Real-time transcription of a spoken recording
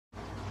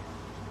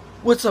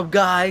What's up,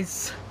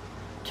 guys?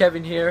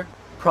 Kevin here,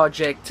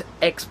 Project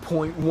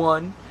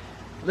X.1.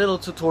 Little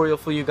tutorial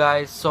for you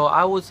guys. So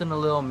I was in a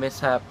little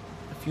mishap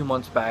a few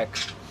months back,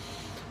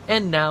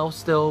 and now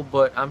still,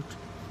 but I'm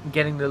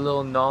getting the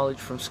little knowledge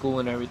from school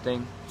and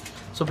everything.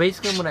 So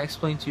basically I'm going to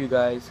explain to you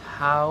guys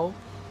how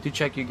to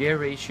check your gear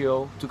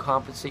ratio to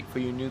compensate for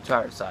your new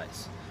tire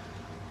size.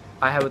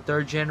 I have a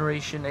 3rd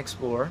generation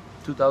Explorer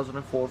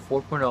 2004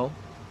 4.0.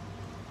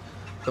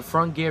 The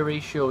front gear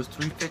ratio is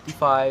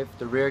 355,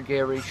 the rear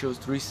gear ratio is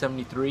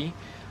 373,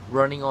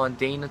 running on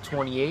Dana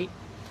 28,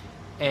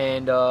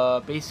 and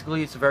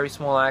basically it's a very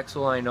small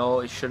axle. I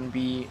know it shouldn't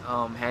be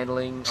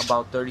handling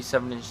about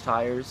 37-inch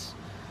tires,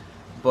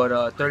 but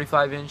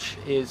 35-inch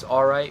is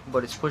alright,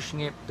 but it's pushing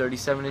it.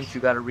 37-inch, you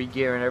gotta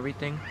re-gear and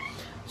everything.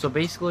 So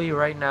basically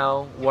right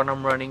now what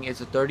I'm running is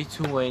a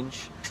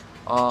 32-inch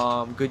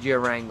Goodyear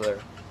Wrangler.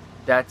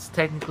 That's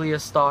technically a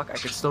stock. I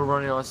can still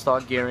run it on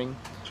stock gearing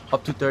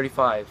up to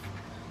 35.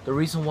 The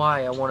reason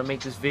why I want to make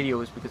this video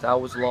is because I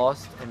was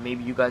lost, and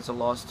maybe you guys are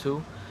lost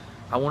too.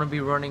 I want to be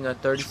running a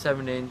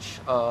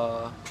 37-inch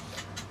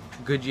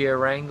Goodyear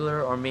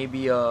Wrangler, or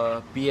maybe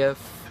a BF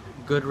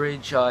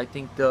Goodrich. I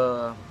think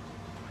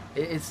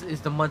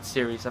it's the Mud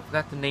Series. I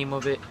forgot the name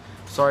of it.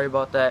 Sorry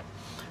about that.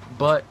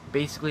 But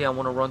basically I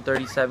want to run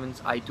 37s.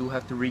 I do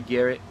have to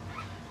re-gear it,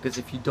 because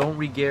if you don't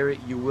re-gear it,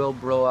 you will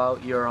blow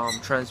out your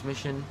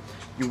transmission.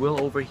 You will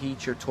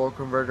overheat your torque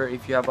converter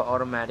if you have an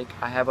automatic.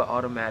 I have an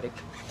automatic.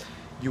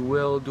 You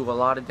will do a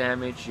lot of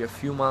damage. Your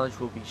fuel mileage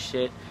will be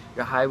shit.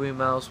 Your highway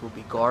miles will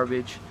be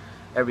garbage.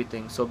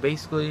 Everything. So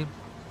basically,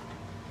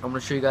 I'm going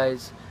to show you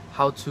guys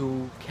how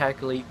to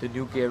calculate the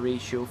new gear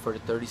ratio for the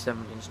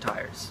 37-inch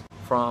tires.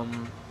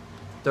 From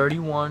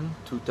 31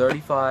 to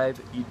 35,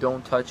 you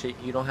don't touch it.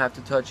 You don't have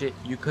to touch it.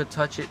 You could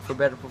touch it for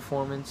better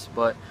performance,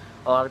 but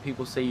a lot of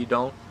people say you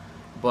don't.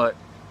 But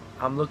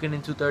I'm looking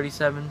into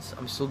 37s.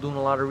 I'm still doing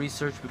a lot of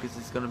research because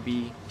it's going to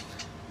be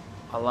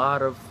a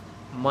lot of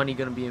money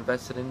going to be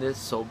invested in this.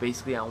 So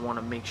basically I want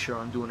to make sure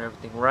I'm doing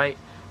everything right.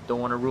 Don't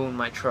want to ruin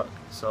my truck.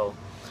 So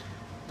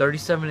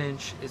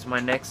 37-inch is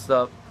my next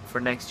up for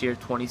next year,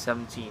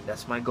 2017.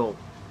 That's my goal.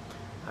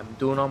 I'm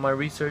doing all my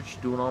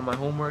research, doing all my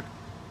homework,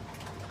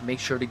 make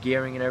sure the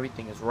gearing and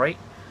everything is right.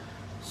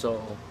 So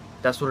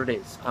that's what it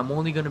is. I'm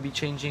only going to be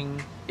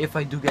changing, if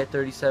I do get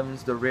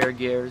 37s, the rear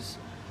gears,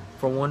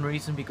 for one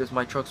reason, because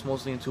my truck's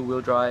mostly in 2-wheel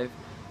drive,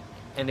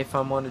 and if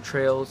I'm on the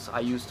trails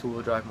I use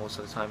 2-wheel drive most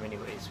of the time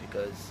anyways,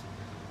 because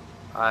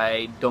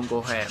I don't go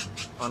ham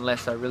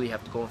unless I really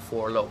have to go in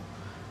 4 low,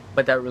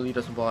 but that really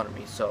doesn't bother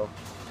me. So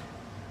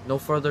no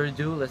further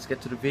ado, let's get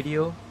to the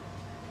video,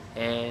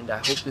 and I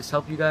hope this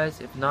helped you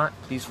guys. If not,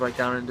 please write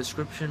down in the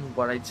description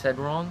what I said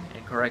wrong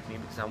and correct me,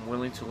 because I'm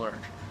willing to learn.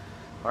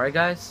 Alright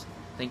guys,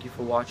 thank you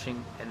for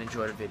watching and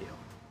enjoy the video.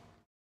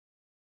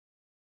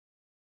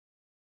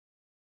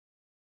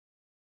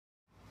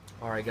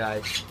 Alright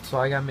guys, so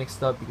I got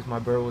mixed up because my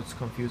bird was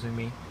confusing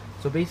me.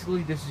 So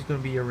basically this is going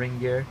to be your ring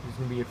gear, this is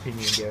going to be your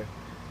pinion gear.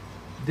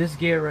 This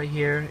gear right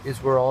here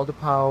is where all the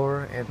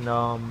power and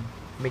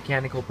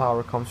mechanical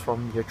power comes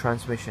from your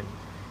transmission.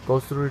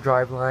 Goes through the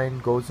drive line,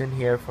 goes in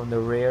here from the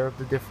rear of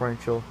the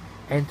differential,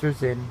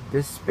 enters in,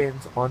 this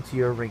spins onto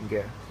your ring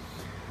gear.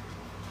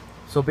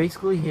 So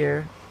basically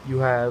here you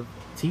have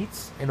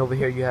teats, and over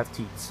here you have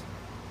teats.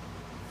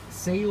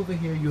 Say over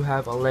here you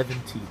have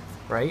 11 teeth,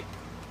 right?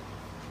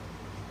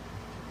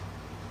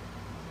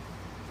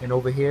 And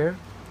over here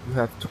you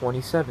have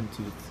 27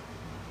 teeth.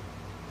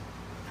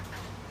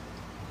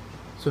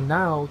 So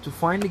now to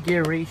find the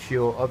gear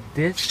ratio of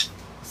this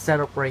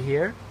setup right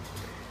here,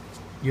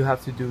 you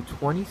have to do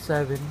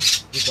 27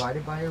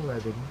 divided by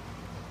 11.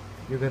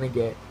 You're gonna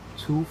get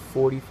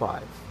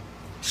 245,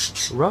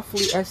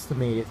 roughly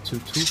estimated to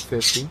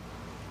 250,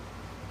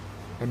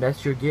 and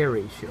that's your gear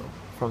ratio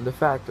from the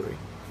factory.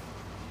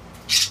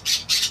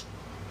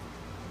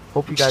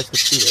 Hope you guys can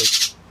see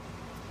this.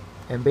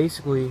 And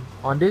basically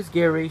on this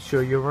gear ratio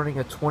you're running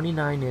a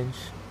 29-inch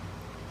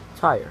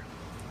tire.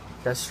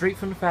 That's straight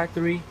from the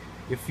factory.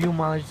 Your fuel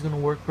mileage is going to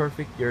work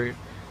perfect. Your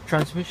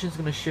transmission is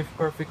going to shift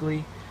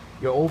perfectly.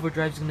 Your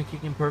overdrive is going to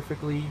kick in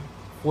perfectly.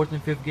 4th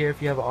and 5th gear if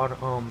you have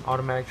an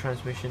automatic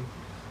transmission.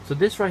 So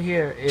this right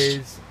here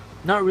is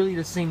not really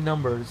the same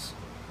numbers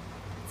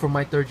for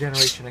my 3rd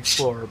generation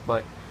Explorer,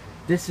 but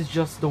this is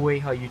just the way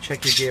how you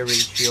check your gear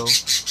ratio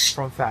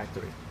from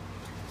factory.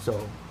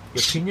 So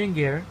your pinion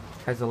gear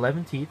has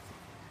 11 teeth.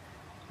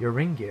 Your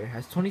ring gear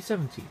has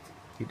 27 teeth.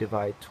 You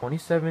divide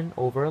 27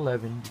 over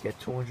 11, you get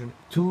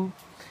 202.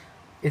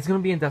 It's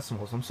going to be in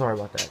decimals, I'm sorry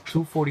about that.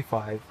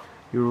 245.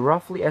 You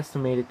roughly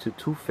estimate it to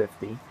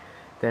 250.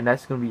 Then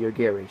that's going to be your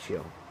gear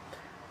ratio.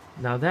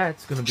 Now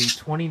that's going to be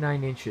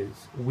 29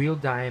 inches wheel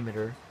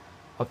diameter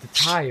of the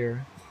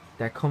tire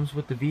that comes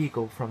with the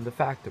vehicle from the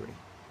factory.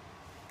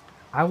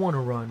 I want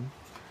to run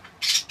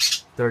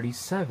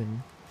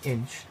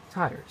 37-inch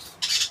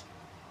tires.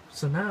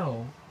 So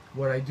now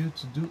what I do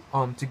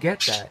to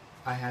get that,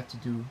 I have to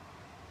do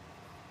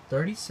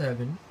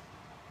 37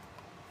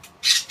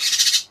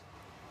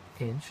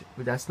 inch,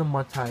 that's the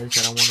mud tires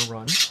that I want to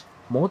run,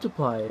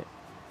 multiply it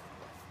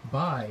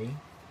by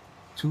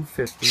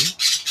 250,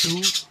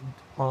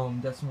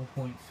 decimal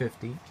point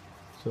 50.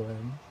 So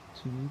then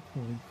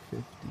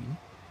 2.50.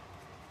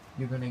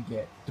 You're gonna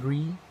get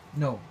you're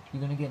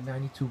gonna get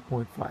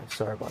 92.5.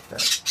 Sorry about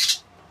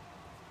that.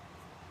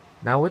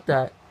 Now with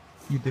that,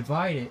 you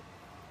divide it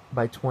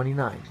by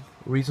 29.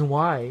 Reason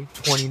why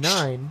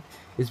 29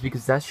 is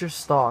because that's your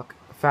stock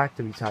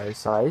factory tire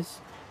size.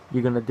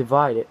 You're gonna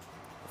divide it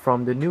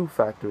from the new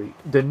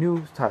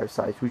tire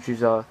size, which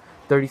is a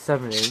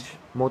 37 inch,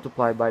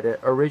 multiplied by the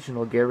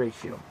original gear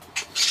ratio.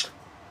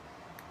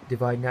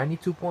 Divide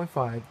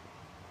 92.5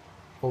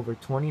 over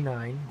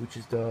 29, which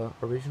is the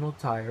original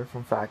tire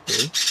from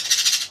factory.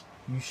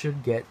 You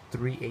should get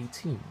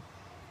 318.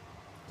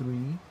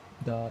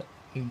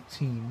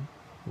 3.18,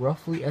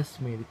 roughly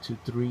estimated to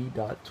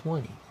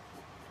 3.20.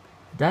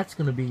 That's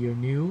going to be your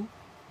new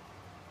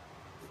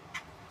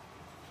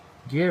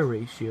gear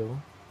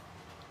ratio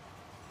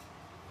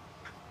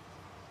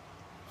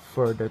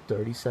for the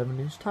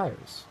 37-inch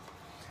tires.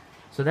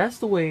 So that's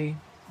the way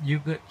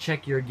you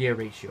check your gear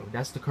ratio.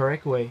 That's the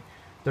correct way.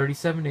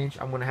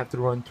 37-inch, I'm going to have to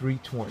run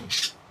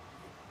 320.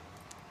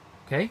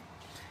 Okay?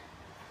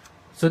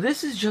 So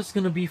this is just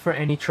going to be for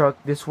any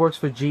truck. This works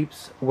for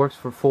Jeeps, works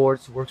for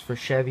Fords, works for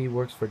Chevy,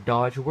 works for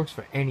Dodge, it works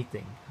for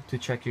anything to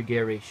check your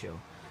gear ratio.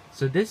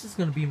 So this is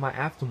going to be my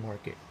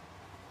aftermarket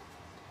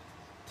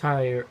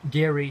tire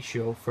gear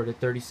ratio for the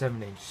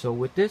 37-inch. So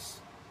with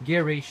this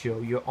gear ratio,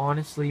 you're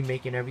honestly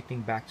making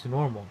everything back to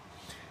normal.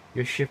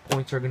 Your shift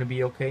points are going to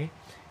be okay.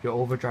 Your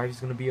overdrive is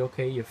going to be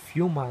okay. Your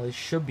fuel mileage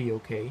should be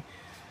okay.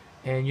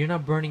 And you're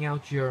not burning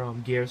out your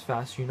gears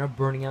faster. You're not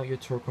burning out your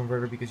torque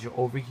converter because you're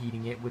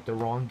overheating it with the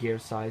wrong gear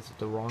size, with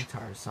the wrong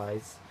tire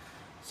size.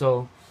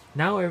 So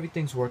now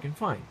everything's working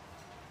fine.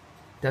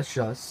 That's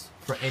just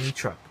for any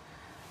truck.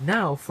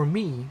 Now for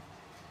me,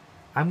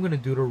 I'm going to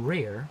do the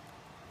rare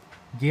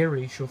gear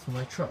ratio for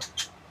my truck,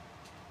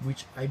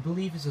 which I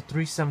believe is a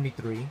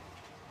 373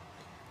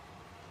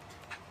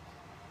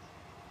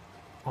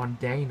 on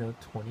Dana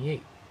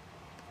 28.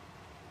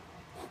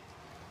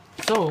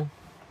 So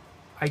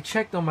I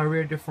checked on my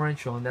rear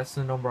differential, and that's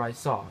the number I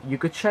saw. You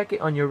could check it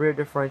on your rear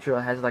differential.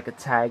 It has like a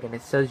tag and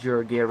it says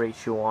your gear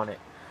ratio on it.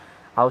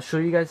 I'll show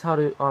you guys how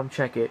to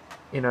check it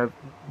in a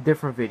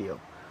different video.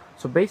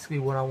 So basically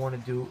what I want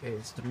to do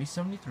is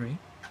 373.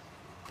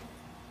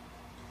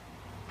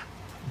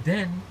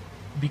 Then,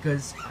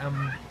 because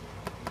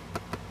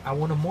I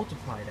want to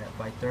multiply that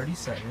by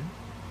 37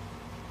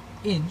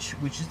 inch,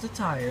 which is the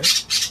tire,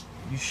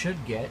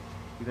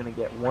 you're gonna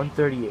get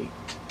 138.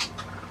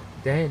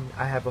 Then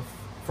I have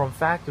from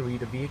factory,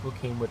 the vehicle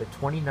came with a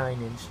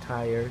 29-inch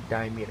tire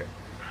diameter.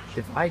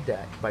 Divide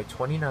that by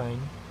 29,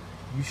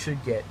 you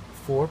should get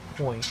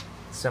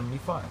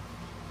 4.75.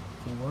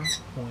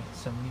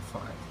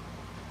 4.75.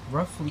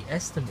 Roughly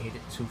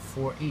estimated to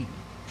 480.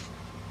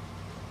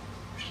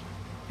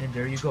 And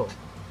there you go.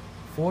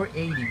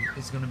 480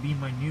 is going to be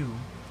my new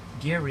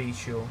gear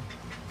ratio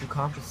to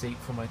compensate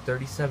for my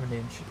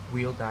 37-inch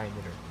wheel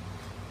diameter,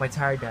 my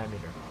tire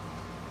diameter.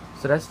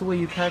 So that's the way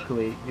you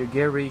calculate your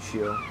gear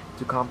ratio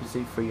to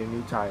compensate for your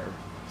new tire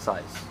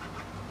size.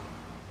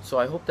 So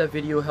I hope that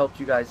video helped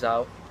you guys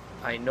out.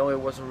 I know it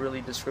wasn't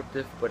really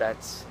descriptive, but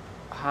that's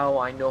how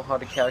I know how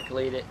to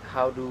calculate it,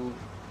 how to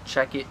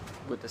check it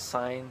with the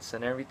science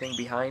and everything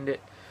behind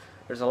it.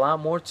 There's a lot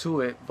more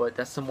to it, but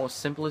that's the most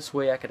simplest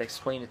way I could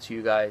explain it to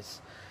you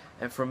guys.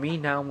 And for me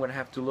now, I'm going to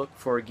have to look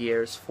for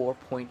gears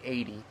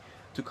 4.80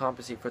 to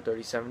compensate for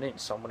 37-inch.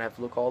 So I'm going to have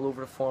to look all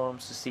over the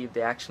forums to see if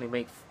they actually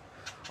make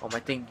I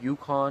think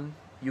Yukon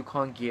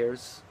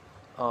gears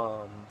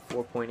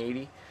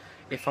 4.80.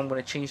 If I'm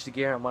going to change the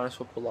gear, I might as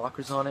well put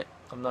lockers on it.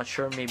 I'm not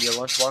sure, maybe a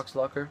lunchbox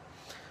locker.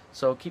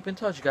 So keep in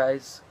touch,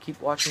 guys.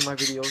 Keep watching my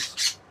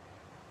videos.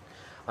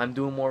 I'm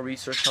doing more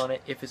research on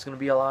it. If it's going to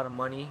be a lot of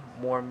money,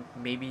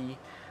 maybe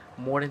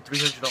more than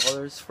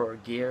 $300 for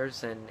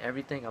gears and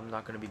everything, I'm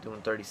not going to be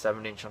doing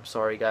 37-inch. I'm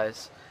sorry,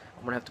 guys.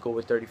 I'm going to have to go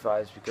with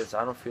 35s because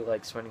I don't feel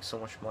like spending so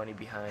much money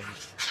behind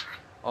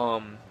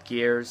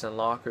gears and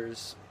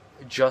lockers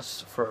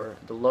just for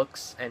the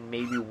looks and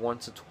maybe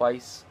once or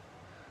twice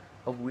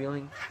of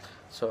wheeling.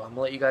 So I'm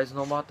gonna let you guys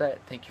know about that.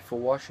 Thank you for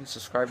watching.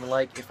 Subscribe and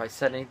like. If I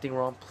said anything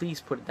wrong,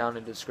 please put it down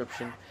in the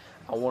description.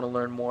 I want to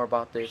learn more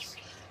about this.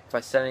 If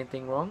I said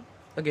anything wrong,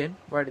 again,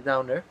 write it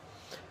down there.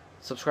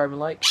 Subscribe and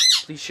like.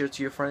 Please share it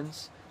to your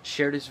friends.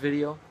 Share this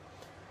video.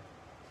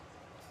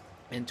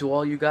 And to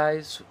all you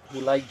guys who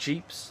like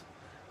Jeeps,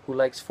 who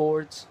likes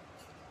Fords,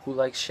 who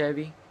likes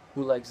Chevy,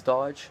 who likes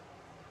Dodge,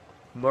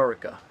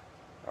 America.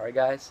 Alright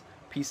guys,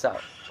 peace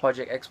out.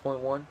 Project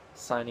X.1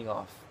 signing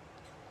off.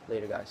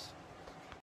 Later guys.